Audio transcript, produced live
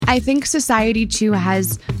I think society too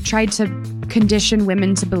has tried to condition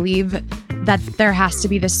women to believe that there has to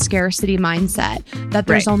be this scarcity mindset, that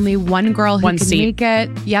there's only one girl who can make it.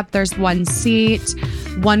 Yep, there's one seat.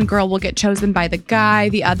 One girl will get chosen by the guy.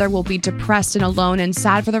 The other will be depressed and alone and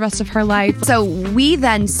sad for the rest of her life. So we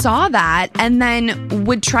then saw that and then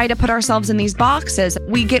would try to put ourselves in these boxes.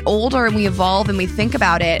 We get older and we evolve and we think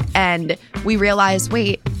about it and we realize,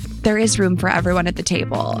 wait, there is room for everyone at the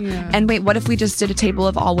table. Yeah. And wait, what if we just did a table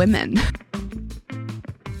of all women?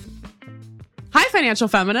 Hi, financial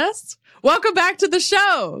feminists. Welcome back to the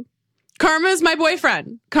show. Karma is my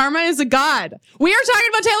boyfriend. Karma is a god. We are talking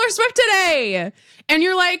about Taylor Swift today. And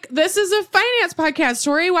you're like, this is a finance podcast,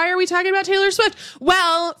 Tori. Why are we talking about Taylor Swift?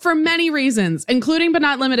 Well, for many reasons, including but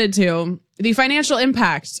not limited to the financial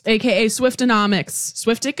impact, aka Swiftonomics,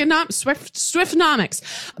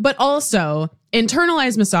 Swiftonomics, but also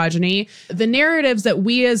internalized misogyny, the narratives that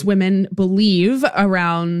we as women believe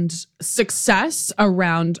around success,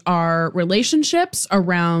 around our relationships,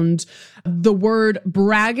 around the word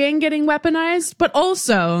bragging getting weaponized, but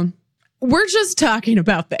also we're just talking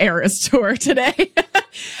about the Eras Tour today.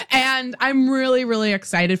 And I'm really, really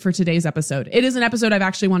excited for today's episode. It is an episode I've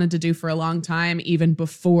actually wanted to do for a long time, even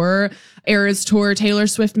before Eras Tour Taylor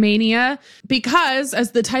Swift Mania, because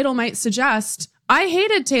as the title might suggest, I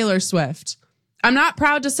hated Taylor Swift. I'm not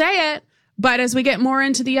proud to say it, but as we get more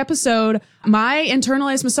into the episode, my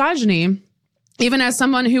internalized misogyny, even as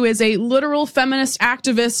someone who is a literal feminist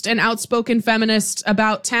activist and outspoken feminist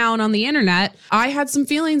about town on the internet, I had some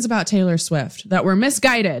feelings about Taylor Swift that were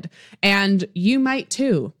misguided, and you might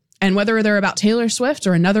too. And whether they're about Taylor Swift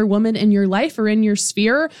or another woman in your life or in your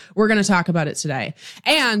sphere, we're going to talk about it today.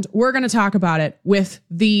 And we're going to talk about it with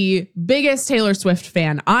the biggest Taylor Swift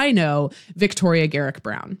fan I know, Victoria Garrick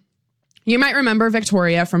Browne. You might remember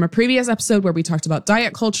Victoria from a previous episode where we talked about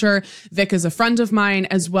diet culture. Vic is a friend of mine,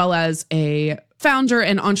 as well as a founder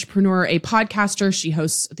and entrepreneur, a podcaster. She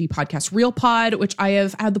hosts the podcast Real Pod, which I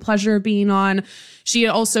have had the pleasure of being on. She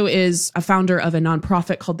also is a founder of a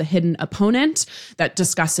nonprofit called The Hidden Opponent that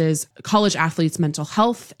discusses college athletes' mental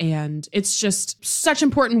health. And it's just such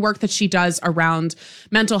important work that she does around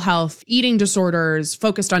mental health, eating disorders,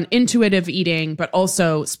 focused on intuitive eating, but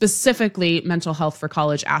also specifically mental health for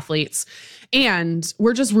college athletes. And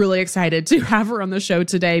we're just really excited to have her on the show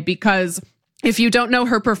today because if you don't know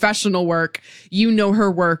her professional work, you know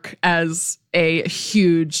her work as a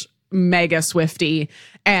huge mega Swiftie,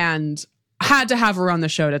 and had to have her on the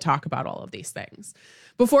show to talk about all of these things.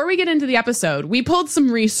 Before we get into the episode, we pulled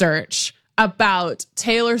some research about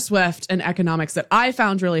Taylor Swift and economics that I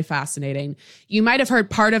found really fascinating. You might have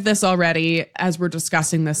heard part of this already as we're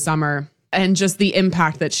discussing this summer and just the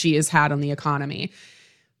impact that she has had on the economy.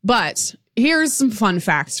 But here's some fun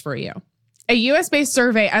facts for you. A US-based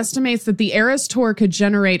survey estimates that the Eras Tour could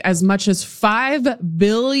generate as much as $5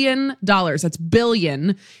 billion, that's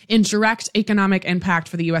billion, in direct economic impact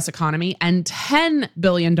for the US economy and $10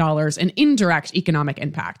 billion in indirect economic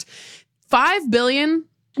impact. $5 billion,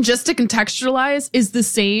 just to contextualize, is the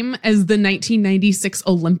same as the 1996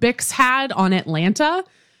 Olympics had on Atlanta,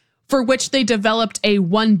 for which they developed a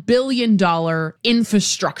 $1 billion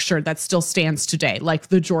infrastructure that still stands today, like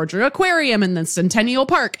the Georgia Aquarium and the Centennial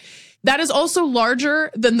Park. That is also larger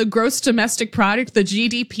than the gross domestic product, the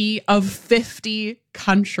GDP of 50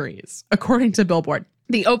 countries, according to Billboard.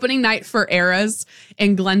 The opening night for Eras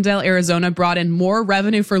in Glendale, Arizona, brought in more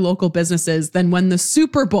revenue for local businesses than when the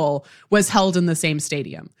Super Bowl was held in the same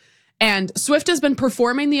stadium. And Swift has been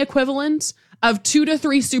performing the equivalent of 2 to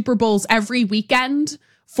 3 Super Bowls every weekend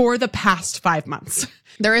for the past 5 months.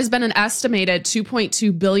 There has been an estimated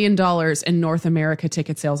 $2.2 billion in North America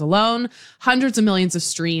ticket sales alone, hundreds of millions of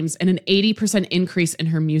streams, and an 80% increase in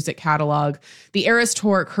her music catalog. The Eras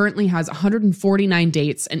Tour currently has 149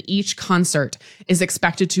 dates, and each concert is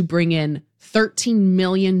expected to bring in $13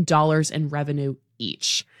 million in revenue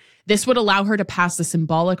each. This would allow her to pass the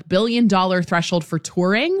symbolic $1 billion threshold for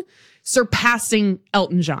touring, surpassing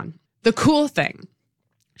Elton John. The cool thing,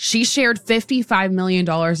 she shared $55 million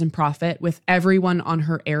in profit with everyone on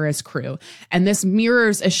her Eras crew. And this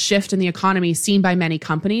mirrors a shift in the economy seen by many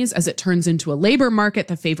companies as it turns into a labor market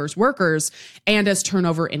that favors workers and as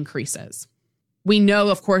turnover increases. We know,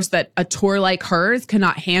 of course, that a tour like hers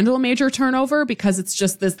cannot handle major turnover because it's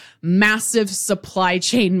just this massive supply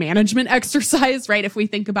chain management exercise, right? If we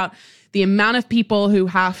think about the amount of people who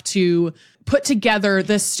have to put together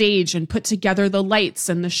the stage and put together the lights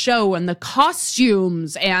and the show and the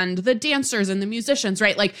costumes and the dancers and the musicians,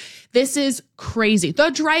 right? Like, this is crazy. The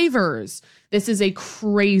drivers, this is a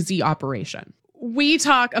crazy operation. We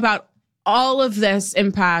talk about all of this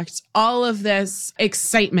impact, all of this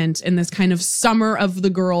excitement in this kind of summer of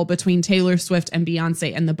the girl between Taylor Swift and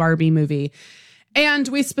Beyonce and the Barbie movie. And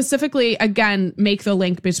we specifically, again, make the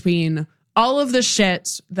link between all of the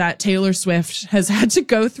shit that Taylor Swift has had to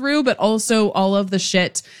go through, but also all of the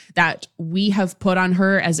shit that we have put on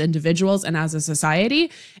her as individuals and as a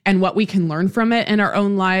society, and what we can learn from it in our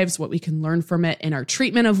own lives, what we can learn from it in our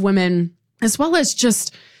treatment of women, as well as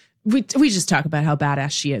just, we just talk about how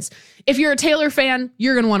badass she is. If you're a Taylor fan,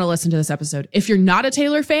 you're going to want to listen to this episode. If you're not a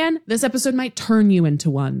Taylor fan, this episode might turn you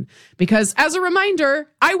into one. Because as a reminder,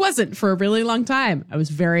 I wasn't for a really long time. I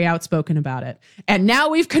was very outspoken about it. And now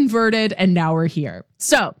we've converted and now we're here.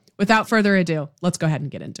 So without further ado, let's go ahead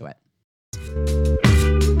and get into it.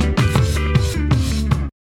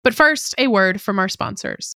 But first, a word from our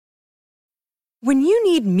sponsors. When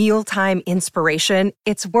you need mealtime inspiration,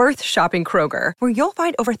 it's worth shopping Kroger, where you'll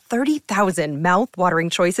find over 30,000 mouth-watering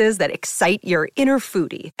choices that excite your inner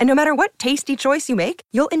foodie. And no matter what tasty choice you make,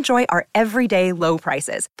 you'll enjoy our everyday low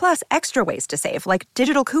prices, plus extra ways to save, like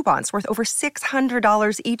digital coupons worth over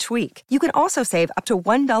 $600 each week. You can also save up to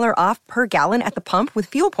 $1 off per gallon at the pump with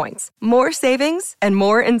fuel points. More savings and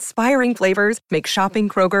more inspiring flavors make shopping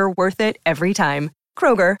Kroger worth it every time.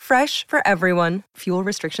 Kroger, fresh for everyone. Fuel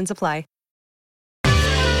restrictions apply.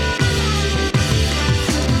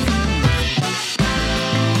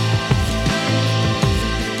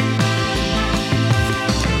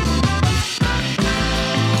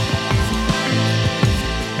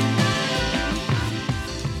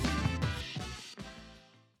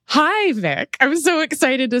 Hi, Vic. I'm so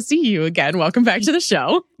excited to see you again. Welcome back to the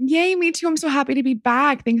show. Yay, me too. I'm so happy to be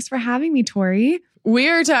back. Thanks for having me, Tori. We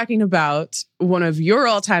are talking about one of your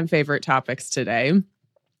all-time favorite topics today,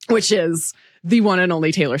 which is the one and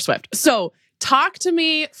only Taylor Swift. So talk to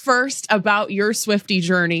me first about your Swiftie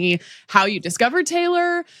journey, how you discovered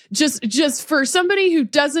Taylor, just for somebody who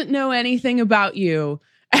doesn't know anything about you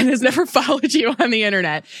and has never followed you on the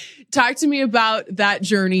internet. Talk to me about that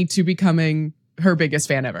journey to becoming her biggest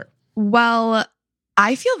fan ever. Well,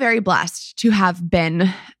 I feel very blessed to have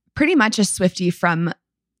been pretty much a Swiftie from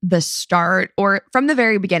the start or from the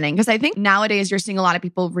very beginning. Because I think nowadays you're seeing a lot of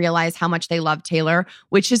people realize how much they love Taylor,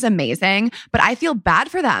 which is amazing. But I feel bad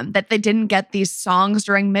for them that they didn't get these songs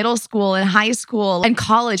during middle school and high school and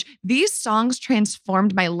college. These songs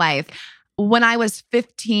transformed my life. When I was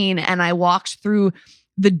 15 and I walked through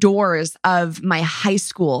the doors of my high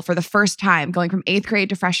school for the first time, going from 8th grade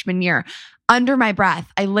to freshman year, under my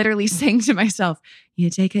breath, I literally sang to myself, you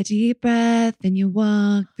take a deep breath and you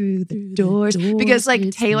walk through the doors. Because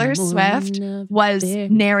like Taylor Swift was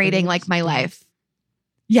narrating like my life.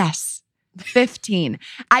 Yes, 15.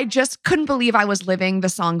 I just couldn't believe I was living the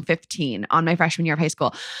song 15 on my freshman year of high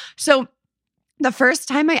school. So the first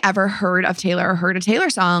time I ever heard of Taylor or heard a Taylor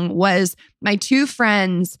song was my two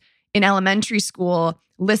friends in elementary school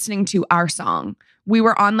listening to our song. We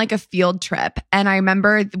were on like a field trip and I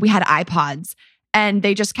remember we had iPods and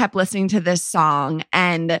they just kept listening to this song.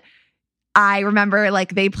 And I remember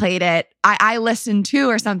like they played it. I listened to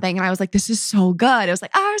or something and I was like, this is so good. It was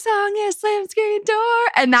like, our song is Slam Screen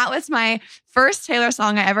Door. And that was my first Taylor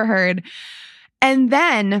song I ever heard. And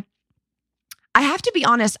then I have to be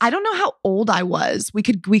honest, I don't know how old I was. We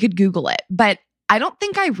could Google it, but I don't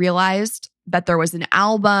think I realized that there was an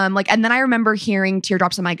album. And then I remember hearing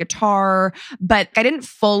Teardrops on My Guitar, but I didn't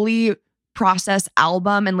fully process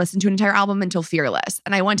album and listen to an entire album until Fearless.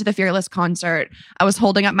 And I went to the Fearless concert. I was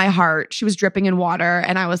holding up my heart. She was dripping in water.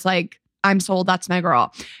 And I was like, I'm sold. That's my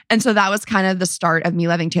girl. And so that was kind of the start of me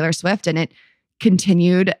loving Taylor Swift. And it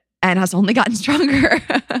continued and has only gotten stronger.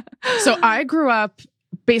 So I grew up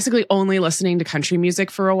basically only listening to country music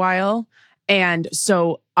for a while. And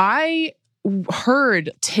so I heard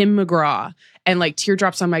Tim McGraw and like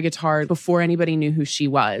Teardrops on My Guitar before anybody knew who she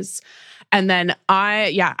was. And then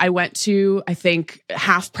I went to, I think,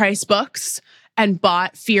 Half Price Books and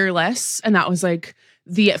bought Fearless. And that was like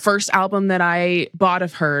the first album that I bought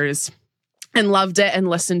of hers and loved it and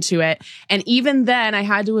listened to it. And even then I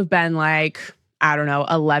had to have been like, I don't know,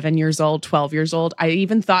 11 years old, 12 years old. I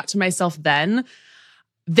even thought to myself then,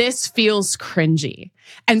 this feels cringy.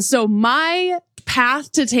 And so my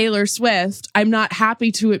path to Taylor Swift, I'm not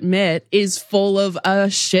happy to admit, is full of a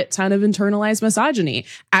shit ton of internalized misogyny.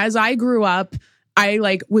 As I grew up, I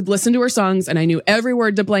would listen to her songs and I knew every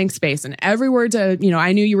word to Blank Space and every word to,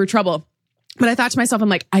 I Knew You Were Trouble. But I thought to myself, I'm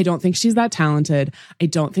like, I don't think she's that talented. I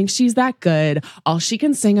don't think she's that good. All she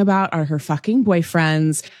can sing about are her fucking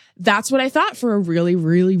boyfriends. That's what I thought for a really,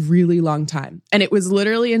 really, really long time. And it was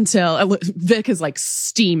literally until Vic is like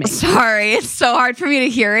steaming. Sorry, it's so hard for me to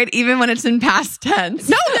hear it, even when it's in past tense.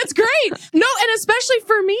 No, that's great. No, and especially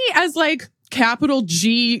for me as like capital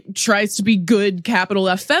G tries to be good, capital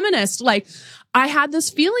F feminist, like I had this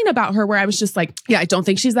feeling about her where I was just like, yeah, I don't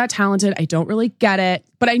think she's that talented. I don't really get it.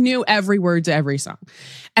 But I knew every word to every song.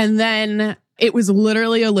 And then it was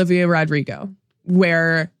literally Olivia Rodrigo,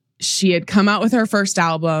 where she had come out with her first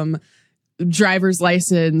album, Driver's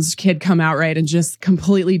License, had come out, right, and just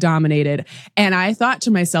completely dominated. And I thought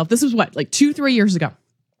to myself, this was what, like 2-3 years ago.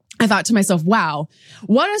 I thought to myself, wow,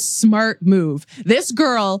 what a smart move. This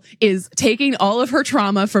girl is taking all of her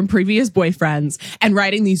trauma from previous boyfriends and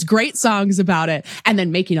writing these great songs about it and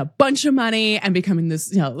then making a bunch of money and becoming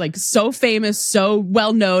this, like so famous, so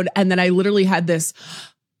well known. And then I literally had this,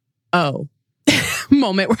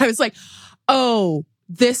 moment where I was like, oh,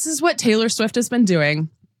 this is what Taylor Swift has been doing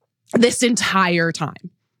this entire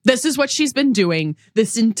time. This is what she's been doing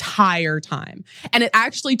this entire time. And it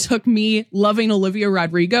actually took me loving Olivia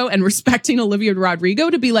Rodrigo and respecting Olivia Rodrigo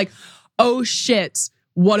to be like, oh shit,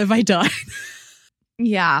 what have I done?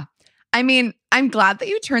 Yeah. I mean, I'm glad that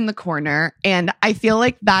you turned the corner. And I feel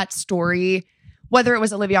like that story, whether it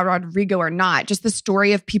was Olivia Rodrigo or not, just the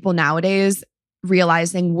story of people nowadays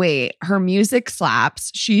realizing, wait, her music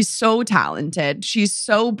slaps. She's so talented. She's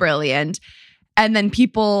so brilliant. And then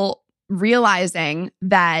people realizing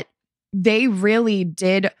that they really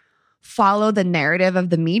did follow the narrative of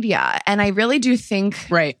the media. And I really do think,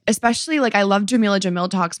 right, especially like I love Jamila Jamil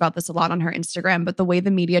talks about this a lot on her Instagram, but the way the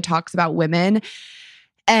media talks about women.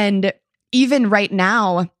 And even right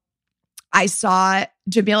now, I saw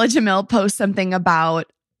Jamila Jamil post something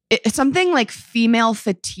about something like female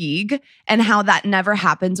fatigue and how that never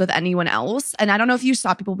happens with anyone else. And I don't know if you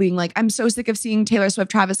saw people being like, I'm so sick of seeing Taylor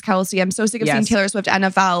Swift, Travis Kelce. I'm so sick of seeing Taylor Swift,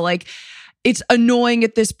 NFL. Like, it's annoying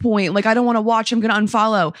at this point. Like, I don't want to watch. I'm going to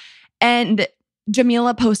unfollow. And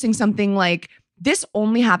Jamila posting something like, this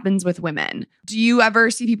only happens with women. Do you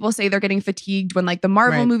ever see people say they're getting fatigued when like the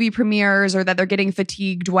Marvel movie premieres, or that they're getting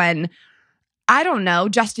fatigued when, I don't know,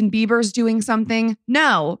 Justin Bieber's doing something?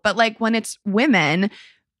 No, but like when it's women,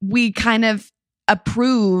 we kind of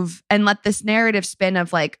approve and let this narrative spin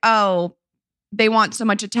of like, oh, they want so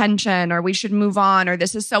much attention, or we should move on, or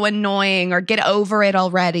this is so annoying, or get over it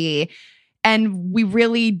already. And we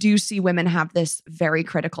really do see women have this very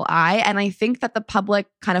critical eye. And I think that the public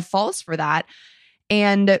kind of falls for that.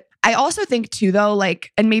 And I also think too, though,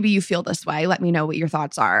 like, and maybe you feel this way, let me know what your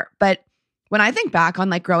thoughts are. But when I think back on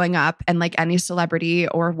like growing up and like any celebrity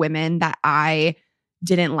or women that I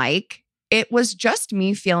didn't like, it was just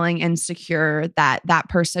me feeling insecure that that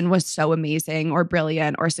person was so amazing or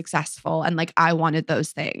brilliant or successful. And like, I wanted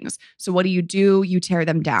those things. So what do? You tear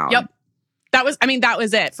them down. Yep. That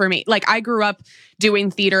was it for me. Like, I grew up doing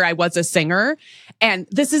theater. I was a singer. And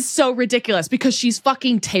this is so ridiculous because she's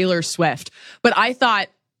fucking Taylor Swift. But I thought,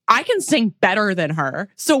 I can sing better than her.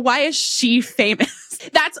 So why is she famous?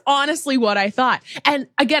 That's honestly what I thought. And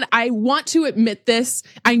again, I want to admit this.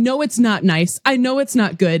 I know it's not nice. I know it's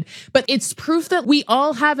not good, but it's proof that we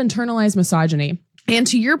all have internalized misogyny. And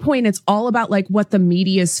to your point, it's all about like what the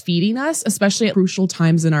media is feeding us, especially at crucial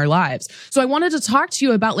times in our lives. So I wanted to talk to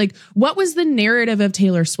you about like, what was the narrative of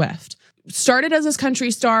Taylor Swift? Started as this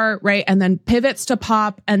country star, right? And then pivots to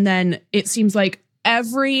pop. And then it seems like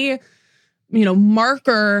every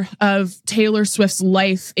marker of Taylor Swift's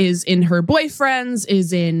life is in her boyfriends,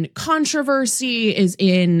 is in controversy, is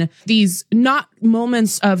in these not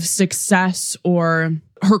moments of success or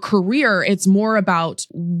her career. It's more about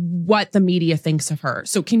what the media thinks of her.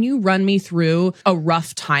 So can you run me through a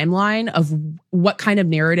rough timeline of what kind of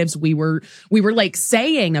narratives we were like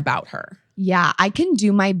saying about her? Yeah, I can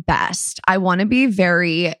do my best. I want to be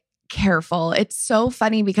very careful. It's so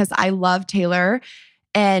funny because I love Taylor.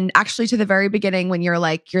 And actually, to the very beginning, when you're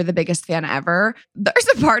like, you're the biggest fan ever, there's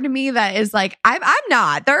a part of me that is like, I'm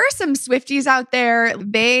not. There are some Swifties out there.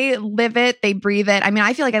 They live it. They breathe it. I mean,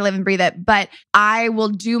 I feel like I live and breathe it, but I will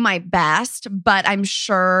do my best. But I'm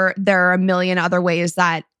sure there are a million other ways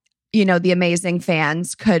that, the amazing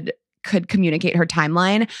fans could communicate her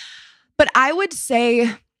timeline. But I would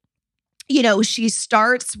say, she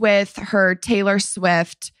starts with her Taylor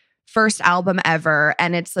Swift first album ever,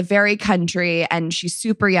 and it's a very country, and she's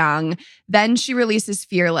super young. Then she releases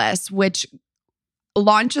Fearless, which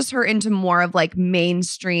launches her into more of like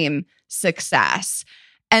mainstream success.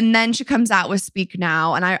 And then she comes out with Speak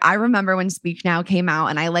Now. And I remember when Speak Now came out,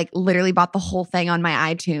 and I like literally bought the whole thing on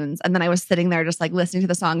my iTunes. And then I was sitting there just like listening to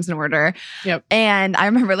the songs in order. Yep. And I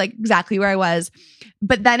remember like exactly where I was.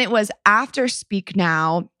 But then it was after Speak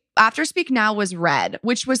Now, After Speak Now was Red,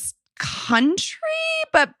 which was country,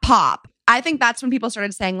 but pop. I think that's when people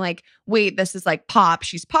started saying like, wait, this is like pop.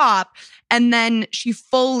 She's pop. And then she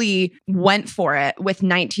fully went for it with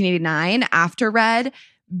 1989 after Red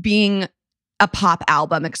being a pop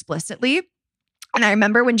album explicitly. And I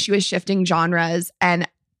remember when she was shifting genres, and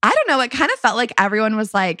I don't know, it kind of felt like everyone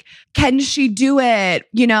was like, can she do it?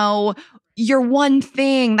 You know, you're one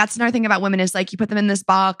thing. That's another thing about women is like, you put them in this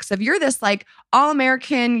box of you're this like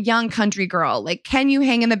all-American young country girl. Like, can you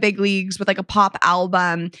hang in the big leagues with like a pop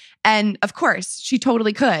album? And of course, she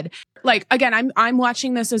totally could. Like, again, I'm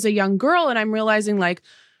watching this as a young girl and I'm realizing like,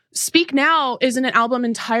 Speak Now isn't an album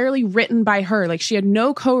entirely written by her. Like, she had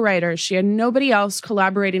no co-writers. She had nobody else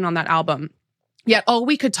collaborating on that album. Yet all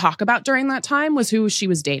we could talk about during that time was who she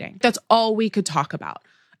was dating. That's all we could talk about.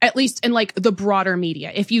 At least in like the broader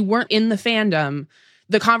media. If you weren't in the fandom,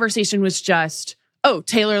 the conversation was just, oh,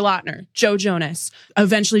 Taylor Lautner, Joe Jonas,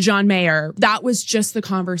 eventually John Mayer. That was just the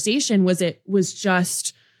conversation. It was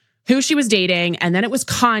just who she was dating. And then it was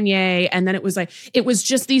Kanye. And then it was like, it was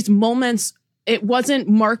just these moments. It wasn't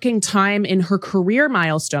marking time in her career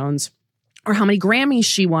milestones or how many Grammys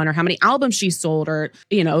she won or how many albums she sold or,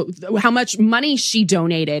 you know, how much money she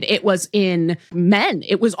donated. It was in men.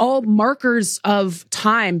 It was all markers of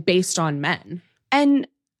time based on men. And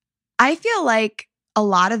I feel like a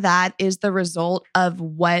lot of that is the result of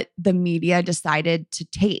what the media decided to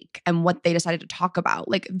take and what they decided to talk about.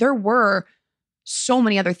 Like, there were so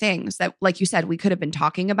many other things that, like you said, we could have been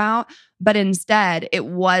talking about, but instead it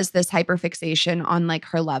was this hyperfixation on like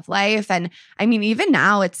her love life. And I mean, even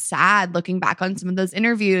now it's sad looking back on some of those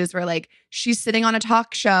interviews where like she's sitting on a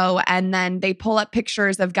talk show and then they pull up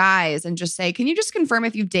pictures of guys and just say, can you just confirm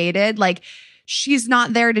if you've dated? Like, she's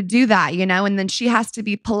not there to do that, you know? And then she has to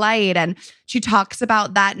be polite. And she talks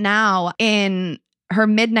about that now in her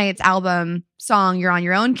Midnight's album song, You're on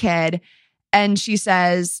Your Own, Kid. And she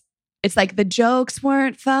says, it's like, the jokes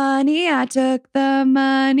weren't funny, I took the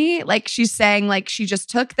money. Like, she's saying like she just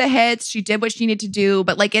took the hits, she did what she needed to do,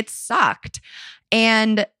 but like it sucked.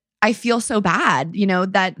 And I feel so bad, you know,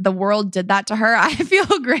 that the world did that to her. I feel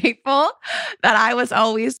grateful that I was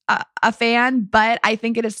always a fan, but I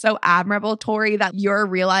think it is so admirable, Tori, that you're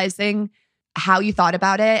realizing how you thought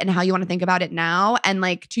about it and how you want to think about it now and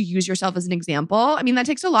like to use yourself as an example. I mean, that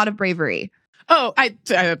takes a lot of bravery. Oh, I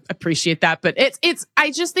appreciate that. But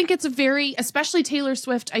I just think it's a very, especially Taylor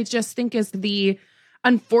Swift, I just think is the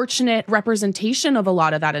unfortunate representation of a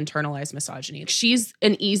lot of that internalized misogyny. She's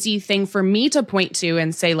an easy thing for me to point to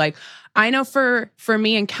and say, like, I know for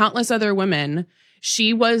me and countless other women,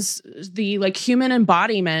 she was the like human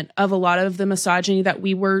embodiment of a lot of the misogyny that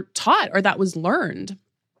we were taught or that was learned.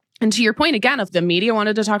 And to your point, again, if the media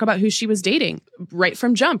wanted to talk about who she was dating right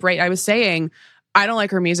from jump, right? I was saying, I don't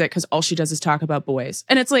like her music because all she does is talk about boys.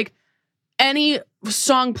 And it's like any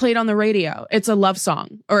song played on the radio, it's a love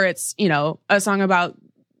song or it's, you know, a song about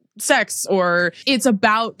sex or it's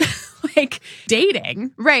about like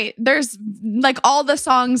dating. Right. There's like all the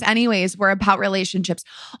songs anyways were about relationships.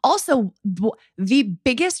 Also, the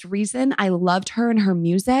biggest reason I loved her and her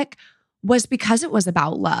music was because it was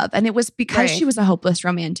about love. And it was because she was a hopeless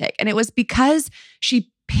romantic. And it was because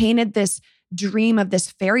she painted this dream of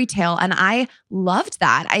this fairy tale. And I loved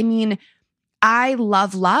that. I mean, I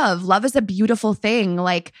love love. Love is a beautiful thing.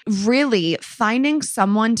 Like, really finding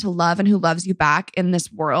someone to love and who loves you back in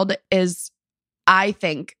this world is, I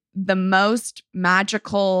think, the most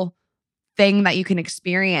magical thing that you can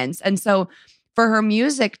experience. And so for her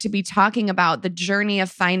music to be talking about the journey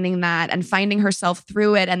of finding that and finding herself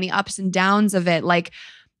through it and the ups and downs of it, like,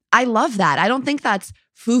 I love that. I don't think that's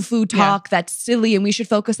foo-foo talk that's silly and we should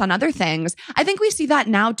focus on other things. I think we see that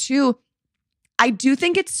now too. I do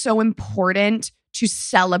think it's so important to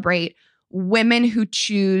celebrate women who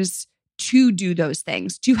choose to do those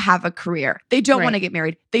things, to have a career. They don't want to get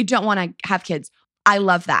married. They don't want to have kids. I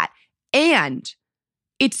love that. And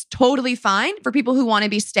it's totally fine for people who want to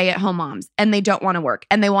be stay-at-home moms and they don't want to work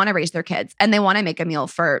and they want to raise their kids and they want to make a meal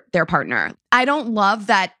for their partner. I don't love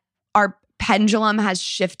that our pendulum has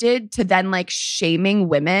shifted to then like shaming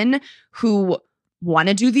women who want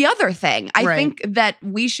to do the other thing. I think that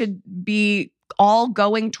we should be all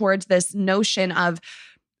going towards this notion of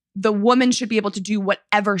the woman should be able to do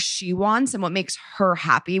whatever she wants and what makes her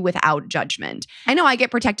happy without judgment. I know I get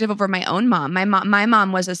protective over my own mom. My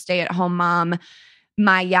mom was a stay-at-home mom.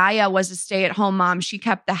 My yaya was a stay-at-home mom. She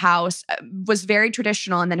kept the house, was very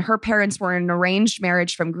traditional. And then her parents were in an arranged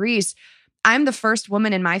marriage from Greece. I'm the first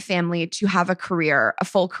woman in my family to have a career, a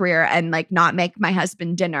full career, and like not make my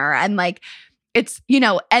husband dinner. And like, It's,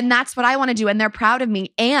 and that's what I want to do. And they're proud of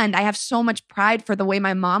me. And I have so much pride for the way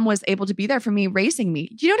my mom was able to be there for me, raising me.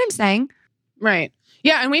 Do you know what I'm saying? Right.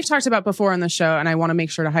 Yeah. And we've talked about before on the show, and I want to make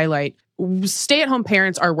sure to highlight, stay-at-home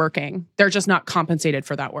parents are working. They're just not compensated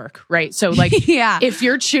for that work, right? So if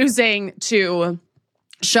you're choosing to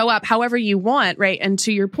show up however you want, right? And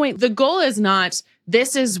to your point, the goal is not,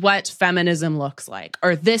 this is what feminism looks like,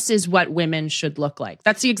 or this is what women should look like.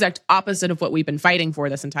 That's the exact opposite of what we've been fighting for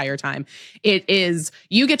this entire time. It is,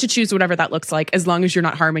 you get to choose whatever that looks like, as long as you're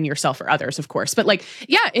not harming yourself or others, of course. But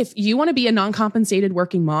if you want to be a non-compensated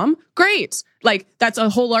working mom, great. That's a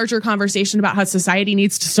whole larger conversation about how society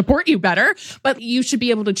needs to support you better, but you should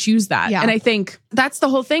be able to choose that. Yeah. And I think that's the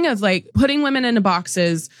whole thing of putting women into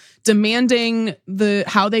boxes, demanding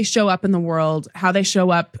how they show up in the world, how they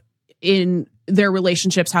show up in their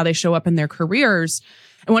relationships, how they show up in their careers.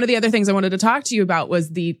 And one of the other things I wanted to talk to you about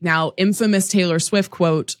was the now infamous Taylor Swift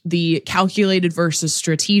quote, the calculated versus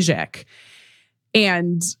strategic,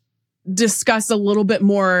 and discuss a little bit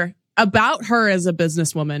more about her as a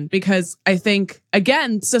businesswoman, because I think,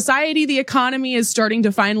 again, society, the economy is starting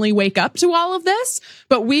to finally wake up to all of this,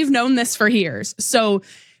 but we've known this for years. So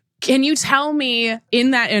can you tell me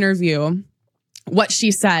in that interview what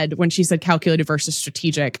she said when she said calculated versus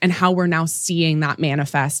strategic, and how we're now seeing that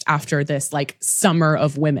manifest after this summer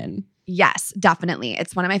of women? Yes, definitely.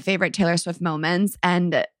 It's one of my favorite Taylor Swift moments,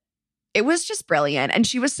 and it was just brilliant. And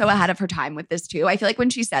she was so ahead of her time with this too. I feel like when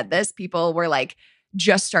she said this, people were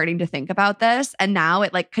just starting to think about this, and now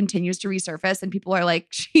it continues to resurface, and people are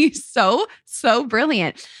she's so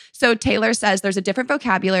brilliant. So Taylor says there's a different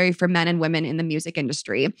vocabulary for men and women in the music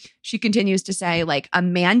industry. She continues to say a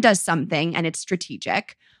man does something and it's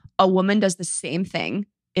strategic. A woman does the same thing.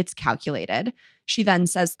 It's calculated. She then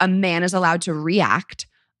says a man is allowed to react.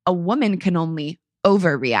 A woman can only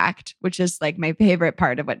overreact, which is my favorite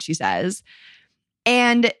part of what she says.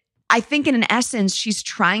 And I think in essence, she's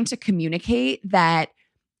trying to communicate that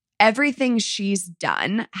everything she's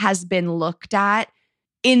done has been looked at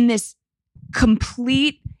in this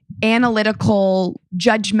complete analytical,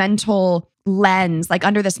 judgmental lens,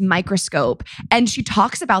 under this microscope. And she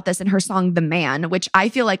talks about this in her song, The Man, which I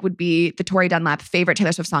feel would be the Tori Dunlap favorite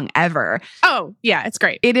Taylor Swift song ever. Oh, yeah, it's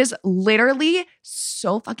great. It is literally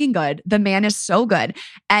so fucking good. The Man is so good.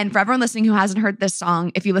 And for everyone listening who hasn't heard this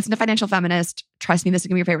song, if you listen to Financial Feminist, trust me, this is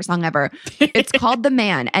going to be your favorite song ever. It's called The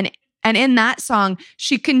Man. And in that song,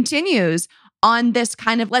 she continues on this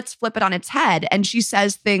kind of, let's flip it on its head. And she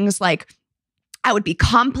says things like, I would be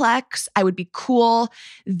complex. I would be cool.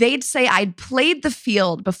 They'd say I'd played the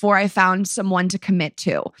field before I found someone to commit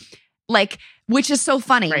to. Which is so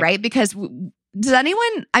funny, right? Because does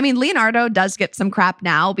anyone, Leonardo does get some crap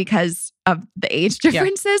now because of the age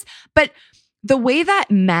differences, but the way that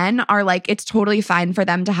men are it's totally fine for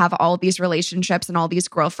them to have all these relationships and all these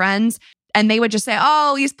girlfriends. And they would just say,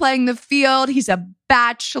 oh, he's playing the field. He's a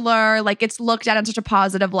bachelor. It's looked at in such a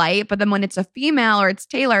positive light. But then when it's a female or it's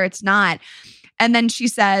Taylor, it's not. And then she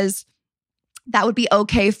says, that would be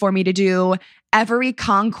okay for me to do. Every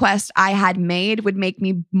conquest I had made would make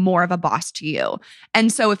me more of a boss to you.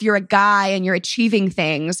 And so if you're a guy and you're achieving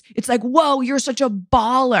things, it's whoa, you're such a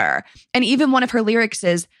baller. And even one of her lyrics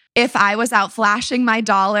is, if I was out flashing my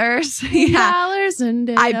dollars, dollars and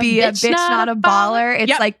I'd be a bitch, not a baller.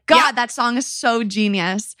 It's God, that song is so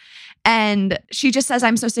genius. And she just says,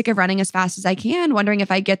 I'm so sick of running as fast as I can, wondering if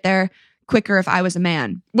I'd get there quicker if I was a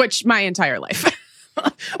man. Which my entire life.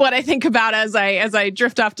 What I think about as I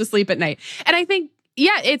drift off to sleep at night. And I think,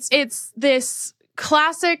 it's this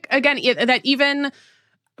classic, again, that even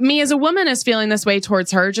me as a woman is feeling this way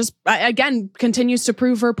towards her, just, again, continues to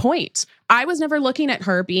prove her point. I was never looking at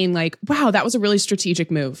her being wow, that was a really strategic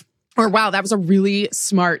move. Or wow, that was a really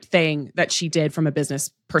smart thing that she did from a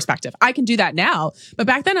business perspective. I can do that now. But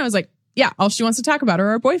back then I was yeah, all she wants to talk about are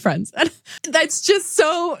our boyfriends. And that's just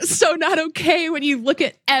so not okay when you look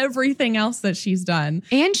at everything else that she's done.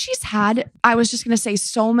 And she's had, I was just going to say,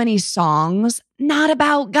 so many songs not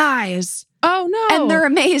about guys. Oh, no. And they're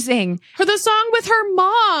amazing. The song with her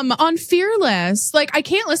mom on Fearless. I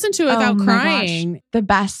can't listen to it without crying. Gosh. The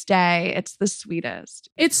Best Day. It's the sweetest.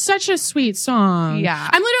 It's such a sweet song. Yeah.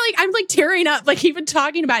 I'm tearing up, even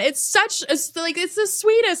talking about it. It's it's the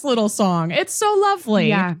sweetest little song. It's so lovely.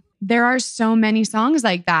 Yeah. There are so many songs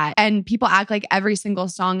like that. And people act like every single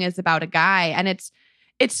song is about a guy. And it's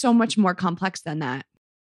so much more complex than that.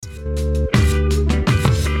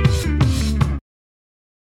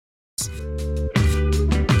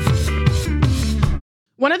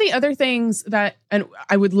 One of the other things that, and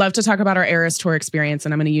I would love to talk about our Eras Tour experience,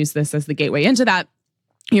 and I'm going to use this as the gateway into that,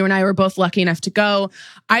 You and I were both lucky enough to go.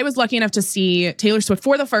 I was lucky enough to see Taylor Swift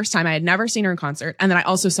for the first time. I had never seen her in concert. And then I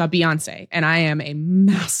also saw Beyonce. And I am a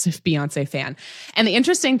massive Beyonce fan. And the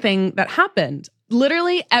interesting thing that happened,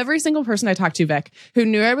 literally every single person I talked to, Vic, who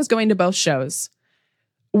knew I was going to both shows,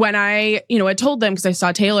 when I told them, because I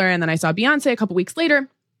saw Taylor and then I saw Beyonce a couple weeks later,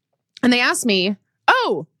 and they asked me,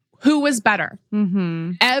 oh, who was better?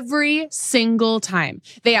 Mm-hmm. Every single time.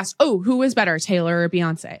 They asked, oh, who was better, Taylor or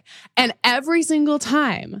Beyonce? And every single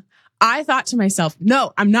time, I thought to myself,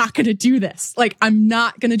 no, I'm not going to do this. Like, I'm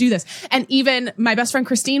not going to do this. And even my best friend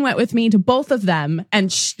Christine went with me to both of them.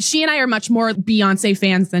 And she and I are much more Beyonce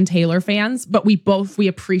fans than Taylor fans, but we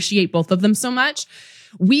appreciate both of them so much.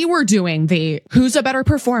 We were doing the who's a better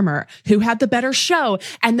performer, who had the better show.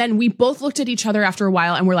 And then we both looked at each other after a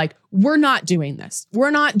while and we're like, we're not doing this.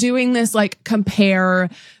 We're not doing this like compare.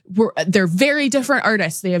 They're very different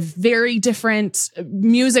artists. They have very different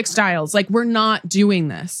music styles. Like, we're not doing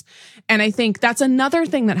this. And I think that's another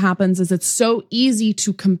thing that happens is it's so easy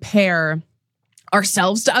to compare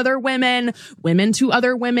ourselves to other women, women to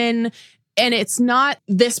other women. And it's not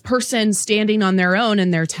this person standing on their own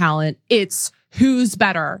and their talent. It's who's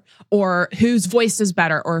better, or whose voice is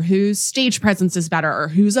better, or whose stage presence is better, or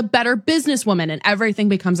who's a better businesswoman, and everything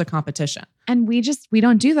becomes a competition. And we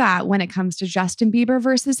don't do that when it comes to Justin Bieber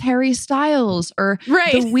versus Harry Styles, or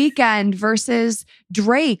The Weeknd versus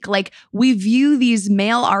Drake. Like, we view these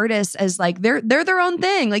male artists as like they're their own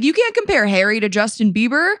thing. Like, you can't compare Harry to Justin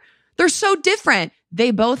Bieber. They're so different.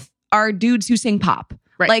 They both are dudes who sing pop.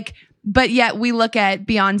 Right. Like, but yet we look at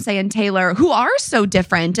Beyonce and Taylor, who are so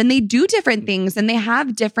different, and they do different things, and they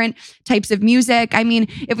have different types of music. I mean,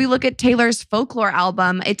 if we look at Taylor's Folklore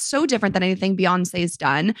album, it's so different than anything Beyonce's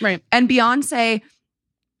done. Right. And Beyonce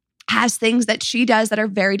has things that she does that are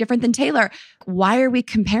very different than Taylor. Why are we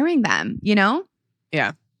comparing them, you know?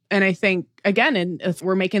 Yeah. And I think, again, and if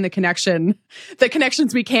we're making the connections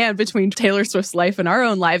we can between Taylor Swift's life and our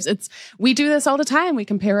own lives, we do this all the time. We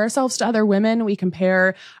compare ourselves to other women. We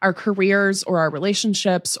compare our careers or our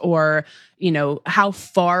relationships, or, how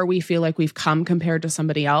far we feel like we've come compared to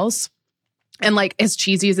somebody else. And like, as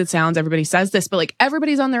cheesy as it sounds, everybody says this, but like,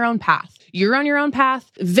 everybody's on their own path. You're on your own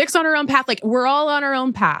path. Vic's on her own path. Like, we're all on our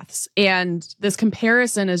own paths. And this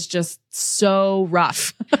comparison is just so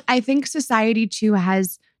rough. I think society too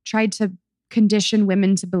has tried to condition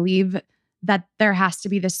women to believe that there has to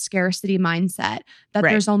be this scarcity mindset, that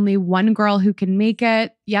there's only one girl who can make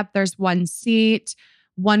it. Yep, there's one seat.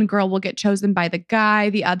 One girl will get chosen by the guy.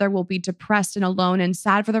 The other will be depressed and alone and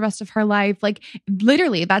sad for the rest of her life. Like,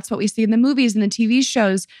 literally, that's what we see in the movies and the TV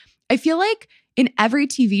shows. I feel like in every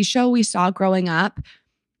TV show we saw growing up,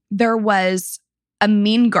 there was a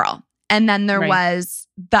mean girl, and then there was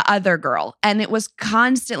the other girl. And it was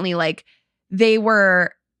constantly like they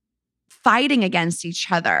were fighting against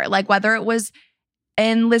each other. Like, whether it was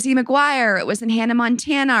in Lizzie McGuire, it was in Hannah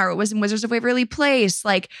Montana, or it was in Wizards of Waverly Place,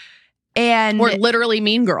 or literally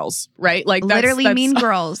Mean Girls, right? Like, that's Mean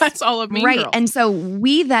Girls. That's all of Mean Girls. And so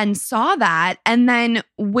we then saw that and then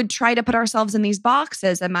would try to put ourselves in these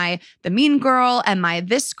boxes. Am I the mean girl? Am I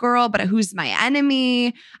this girl? But who's my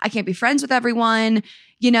enemy? I can't be friends with everyone,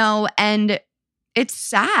 and it's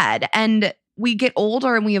sad. And we get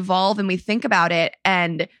older and we evolve and we think about it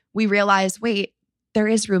and we realize, wait, there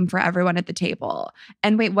is room for everyone at the table.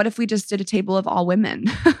 And wait, what if we just did a table of all women?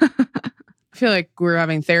 I feel like we're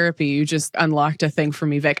having therapy. You just unlocked a thing for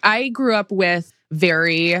me, Vic. I grew up with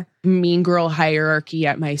very mean girl hierarchy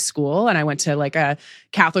at my school. And I went to like a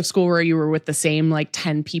Catholic school where you were with the same like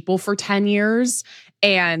 10 people for 10 years.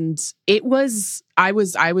 And I was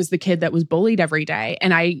the kid that was bullied every day.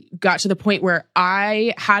 And I got to the point where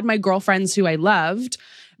I had my girlfriends who I loved,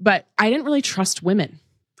 but I didn't really trust women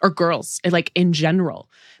or girls, like, in general,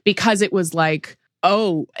 because it was like,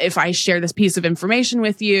 oh, if I share this piece of information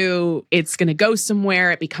with you, it's going to go somewhere.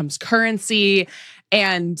 It becomes currency.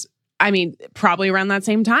 And I mean, probably around that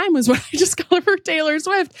same time was when I discovered Taylor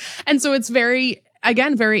Swift. And so it's very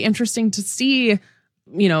interesting to see,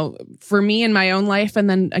 for me in my own life. And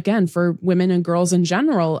then again, for women and girls in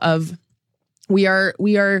general, of we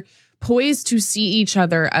are poised to see each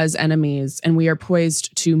other as enemies, and we are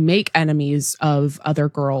poised to make enemies of other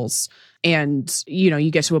girls. And, you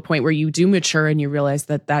get to a point where you do mature and you realize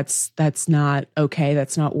that that's not okay.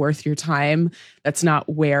 That's not worth your time. That's not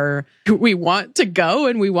where we want to go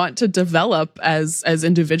and we want to develop as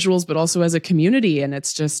individuals, but also as a community. And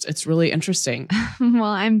it's really interesting.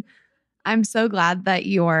 Well, I'm so glad that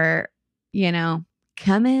you're,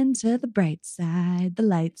 coming to the bright side, the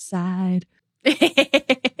light side.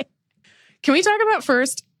 Can we talk about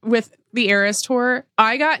first with the Eras tour?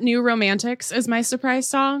 I got New Romantics as my surprise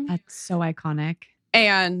song. That's so iconic.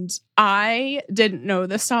 And I didn't know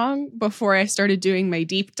the song before I started doing my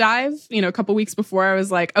deep dive. You know, a couple weeks before, I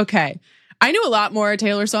was like, okay, I knew a lot more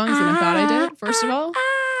Taylor songs than I thought I did, first of all.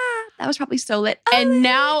 That was probably so lit. And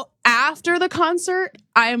now, after the concert,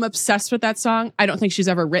 I am obsessed with that song. I don't think she's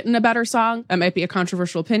ever written a better song. That might be a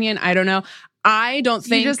controversial opinion. I don't know. I don't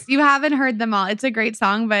think you haven't heard them all. It's a great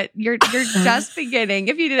song, but you're just beginning.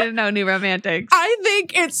 If you didn't know New Romantics, I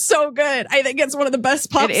think it's so good. I think it's one of the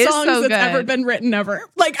best pop songs that's ever been written ever.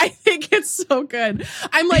 Like, I think it's so good.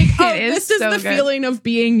 I'm like, oh, this is the feeling of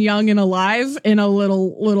being young and alive in a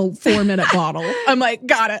little 4-minute bottle. I'm like,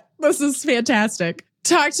 got it. This is fantastic.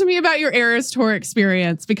 Talk to me about your Eras Tour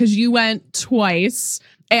experience, because you went twice.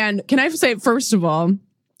 And can I say, first of all,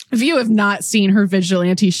 if you have not seen her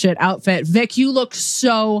vigilante shit outfit, Vic, you look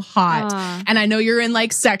so hot. And I know you're in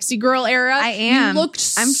like sexy girl era. I am. You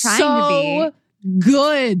looked I'm trying to be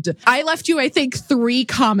good. I left you, I think, 3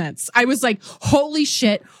 comments. I was like, holy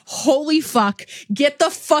shit, holy fuck, get the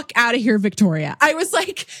fuck out of here, Victoria. I was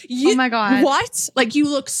like, oh my God. What? Like, you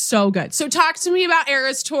look so good. So talk to me about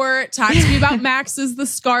Eras Tour. Talk to me about Max's The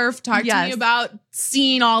Scarf. Talk to me about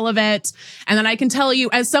seeing all of it. And then I can tell you,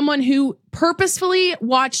 as someone who purposefully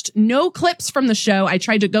watched no clips from the show, I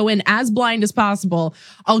tried to go in as blind as possible.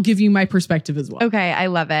 I'll give you my perspective as well. Okay, I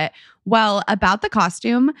love it. Well, about the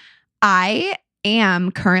costume, I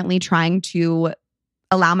am currently trying to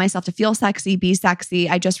allow myself to feel sexy, be sexy.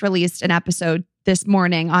 I just released an episode this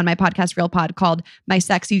morning on my podcast, Real Pod, called My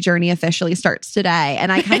Sexy Journey Officially Starts Today.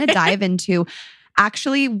 And I kind of dive into,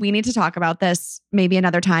 actually, we need to talk about this maybe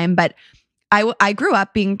another time, but I grew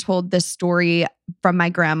up being told this story from my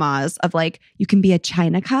grandmas of like, you can be a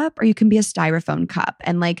China cup or you can be a styrofoam cup.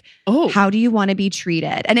 And like, how do you want to be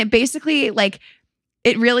treated? And it basically like,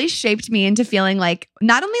 it really shaped me into feeling like,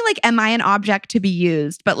 not only like, am I an object to be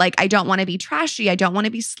used, but like, I don't want to be trashy. I don't want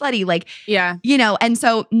to be slutty. Like, you know, and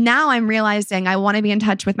so now I'm realizing I want to be in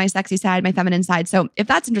touch with my sexy side, my feminine side. So if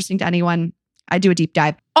that's interesting to anyone, I do a deep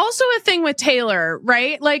dive. Also a thing with Taylor,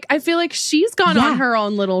 right? Like, I feel like she's gone on her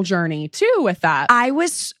own little journey too with that. I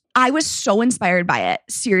was so inspired by it,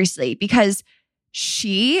 seriously, because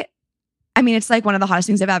it's like one of the hottest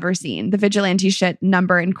things I've ever seen, the vigilante shit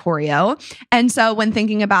number and choreo. And so when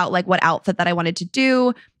thinking about like what outfit that I wanted to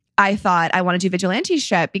do, I thought I want to do vigilante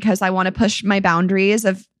shit because I want to push my boundaries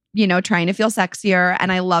of, you know, trying to feel sexier.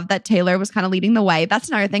 And I love that Taylor was kind of leading the way. That's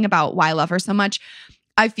another thing about why I love her so much.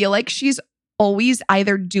 I feel like she's always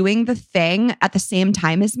either doing the thing at the same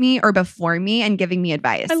time as me or before me and giving me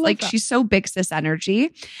advice. Like that. She's so big sis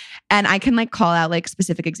energy. And I can like call out like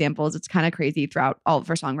specific examples. It's kind of crazy throughout all of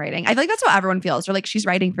her songwriting. I feel like that's how everyone feels. Or like, she's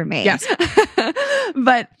writing for me. Yes.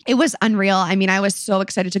 But it was unreal. I mean, I was so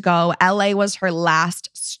excited to go. LA was her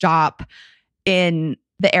last stop in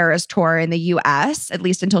the Eras Tour in the US, at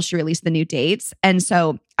least until she released the new dates. And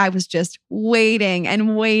so I was just waiting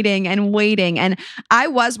and waiting and waiting. And I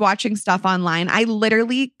was watching stuff online. I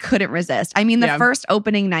literally couldn't resist. I mean, the first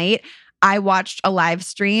opening night, I watched a live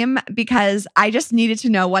stream because I just needed to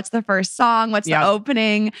know what's the first song, what's the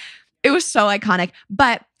opening. It was so iconic.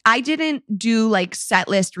 But I didn't do like set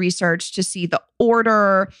list research to see the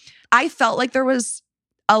order. I felt like there was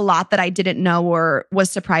a lot that I didn't know or was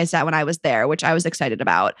surprised at when I was there, which I was excited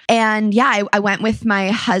about. And yeah, I went with my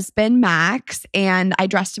husband, Max, and I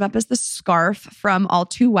dressed him up as the Scarf from All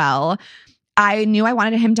Too Well. I knew I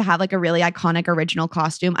wanted him to have like a really iconic original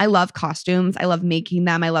costume. I love costumes. I love making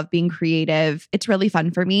them. I love being creative. It's really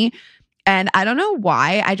fun for me. And I don't know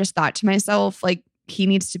why. I just thought to myself, like, he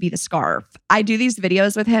needs to be the Scarf. I do these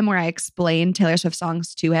videos with him where I explain Taylor Swift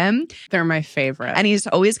songs to him. They're my favorite. And he's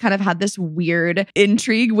always kind of had this weird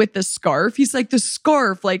intrigue with the scarf. He's like, the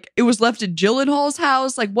scarf, like it was left at Gyllenhaal's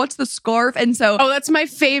house. Like, what's the scarf? And so, that's my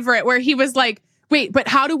favorite, where he was like, wait, but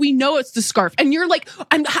how do we know it's the scarf? And you're like,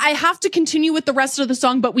 I have to continue with the rest of the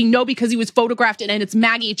song, but we know because he was photographed and it's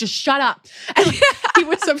Maggie. Just shut up. And he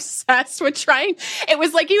was obsessed with trying. It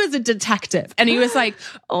was like he was a detective. And he was like,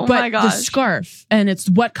 oh my gosh, the scarf. And it's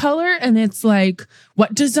what color? And it's like,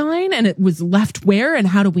 what design? And it was left where? And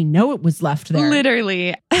how do we know it was left there?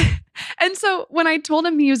 Literally. And so when I told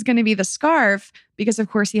him he was going to be the Scarf, because of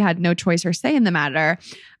course he had no choice or say in the matter,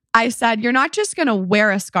 I said, you're not just going to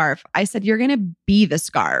wear a scarf. I said, you're going to be the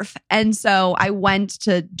scarf. And so I went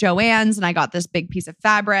to Joann's and I got this big piece of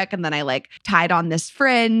fabric and then I like tied on this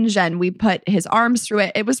fringe and we put his arms through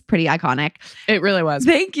it. It was pretty iconic. It really was.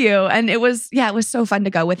 Thank you. And it was so fun to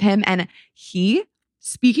go with him. And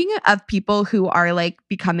speaking of people who are like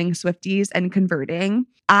becoming Swifties and converting,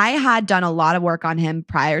 I had done a lot of work on him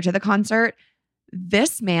prior to the concert.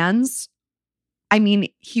 This man's,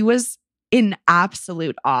 he was in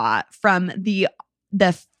absolute awe from the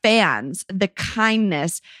fans, the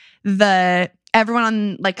kindness, everyone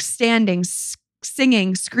on like standing,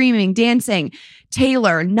 singing, screaming, dancing,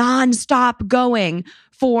 Taylor nonstop going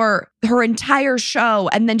for her entire show.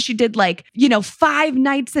 And then she did 5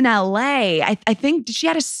 nights in LA. I think, did she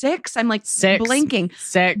had a 6? I'm like 6. blinking.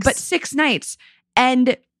 6. But 6 nights.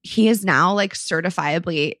 And he is now like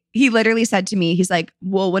certifiably, he literally said to me, he's like,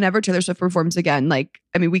 well, whenever Taylor Swift performs again,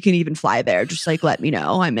 we can even fly there. Just let me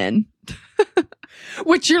know. I'm in.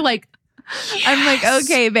 Which you're like, yes. I'm like,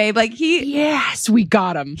 okay, babe. Yes, we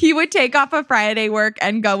got him. He would take off a Friday work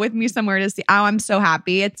and go with me somewhere to see. Oh, I'm so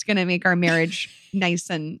happy. It's going to make our marriage nice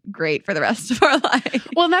and great for the rest of our life.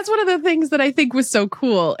 Well, and that's one of the things that I think was so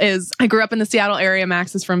cool is I grew up in the Seattle area.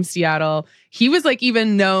 Max is from Seattle. He was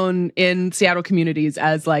even known in Seattle communities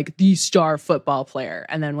as the star football player,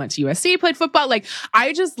 and then went to USC, played football.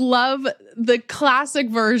 I just love the classic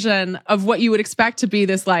version of what you would expect to be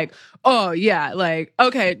this oh yeah,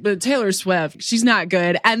 okay, but Taylor Swift, she's not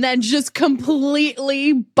good. And then just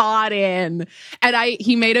completely bought in. And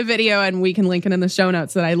he made a video, and we can link it in the show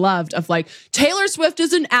notes, that I loved, of Taylor Swift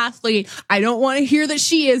is an athlete. I don't want to hear that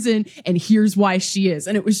she isn't. And here's why she is.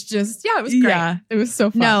 And it was just, it was great. Yeah. It was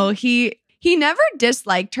so fun. No, he never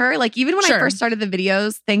disliked her. Even when I first started the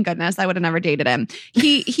videos, thank goodness, I would have never dated him.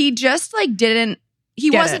 He just didn't. He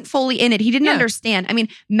wasn't fully in it. He didn't understand. I mean,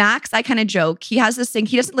 Max, I kind of joke. He has this thing.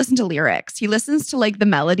 He doesn't listen to lyrics. He listens to the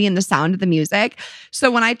melody and the sound of the music. So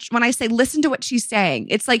when I say listen to what she's saying,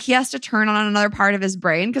 it's he has to turn on another part of his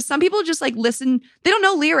brain, because some people just listen. They don't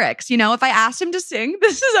know lyrics. If I asked him to sing,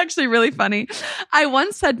 this is actually really funny. I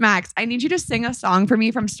once said, Max, I need you to sing a song for me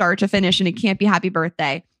from start to finish, and it can't be Happy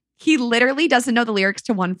Birthday. He literally doesn't know the lyrics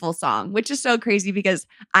to one full song, which is so crazy because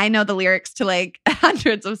I know the lyrics to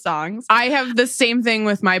hundreds of songs. I have the same thing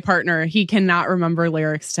with my partner. He cannot remember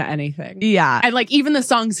lyrics to anything. Yeah. And even the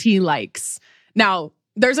songs he likes. Now,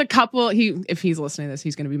 there's a couple, if he's listening to this,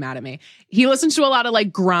 he's going to be mad at me. He listens to a lot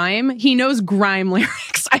of grime. He knows grime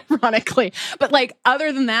lyrics, ironically. But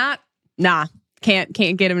other than that, nah. Can't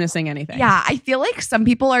get him to sing anything. Yeah, I feel some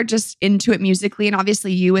people are just into it musically, and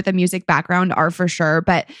obviously you with a music background are for sure.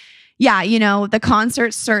 But yeah, the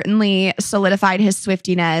concert certainly solidified his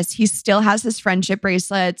Swiftiness. He still has his friendship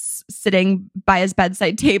bracelets sitting by his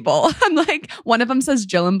bedside table. I'm one of them says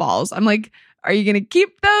Jill and Balls. I'm are you going to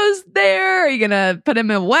keep those there? Are you going to put him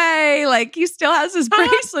away? He still has his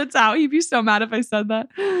bracelets out. He'd be so mad if I said that.